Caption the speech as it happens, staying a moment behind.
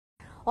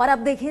और अब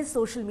देखें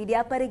सोशल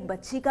मीडिया पर एक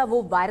बच्ची का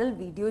वो वायरल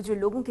वीडियो जो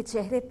लोगों के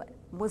चेहरे पर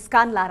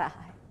मुस्कान ला रहा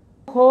है।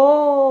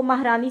 हो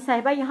महारानी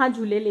साहिबा यहाँ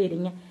झूले ले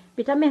रही हैं।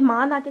 बेटा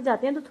मेहमान आके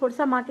जाते हैं तो थोड़ा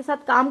सा माँ के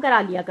साथ काम करा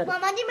लिया करो।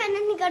 मामा जी मैंने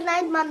नहीं करना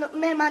है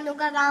मेहमानों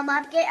का काम।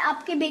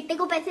 आपके बेटे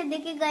को पैसे दे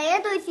के गए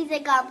हैं तो इसी से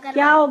काम करना।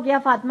 क्या हो गया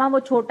फातिमा, वो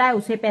छोटा है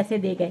उसे पैसे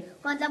दे गए।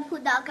 मतलब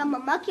खुदा का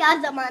मम्मा क्या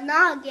जमाना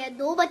आ गया,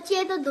 2 बच्चे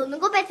हैं तो दोनों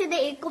को पैसे दे,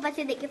 एक को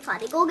पैसे दे के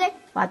फारिग हो गए।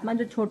 फातिमा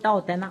जो छोटा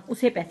होता है ना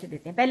उसे पैसे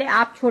देते हैं। पहले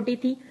आप छोटी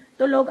थी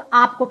तो लोग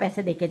आपको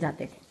पैसे दे के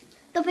जाते थे।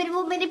 तो फिर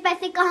वो मेरे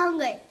पैसे कहाँ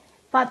गए?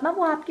 फातिमा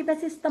वो आपके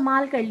पैसे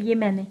इस्तेमाल कर लिए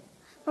मैंने।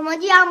 मामा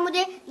जी आप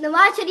मुझे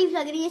नवाज शरीफ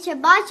लग रही है,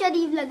 शहबाज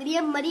शरीफ लग रही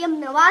है, मरियम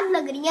नवाज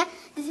लग रही है।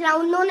 जिस तरह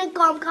उन्होंने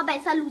कौम का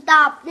पैसा लूटा,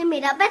 आपने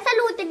मेरा पैसा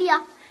लूट लिया।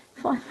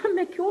 फातिमा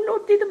मैं क्यों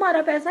लूटती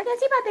तुम्हारा पैसा,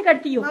 कैसी बातें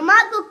करती हो? मम्मा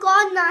को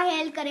कौन ना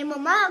हेल करे,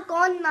 मम्मा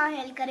कौन ना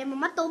हेल करे,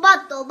 मम्मा तौबा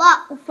तौबा।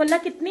 उफ़्ला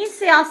कितनी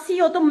सियासी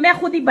हो तो मैं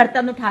खुद ही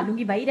बर्तन उठा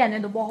लूंगी। भाई रहने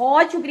दो,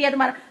 बहुत शुक्रिया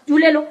तुम्हारा।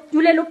 झूले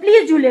लो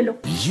प्लीज झूले लो।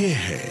 ये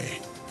है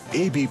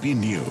एबीपी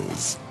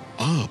न्यूज,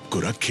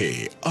 आपको रखे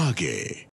आगे।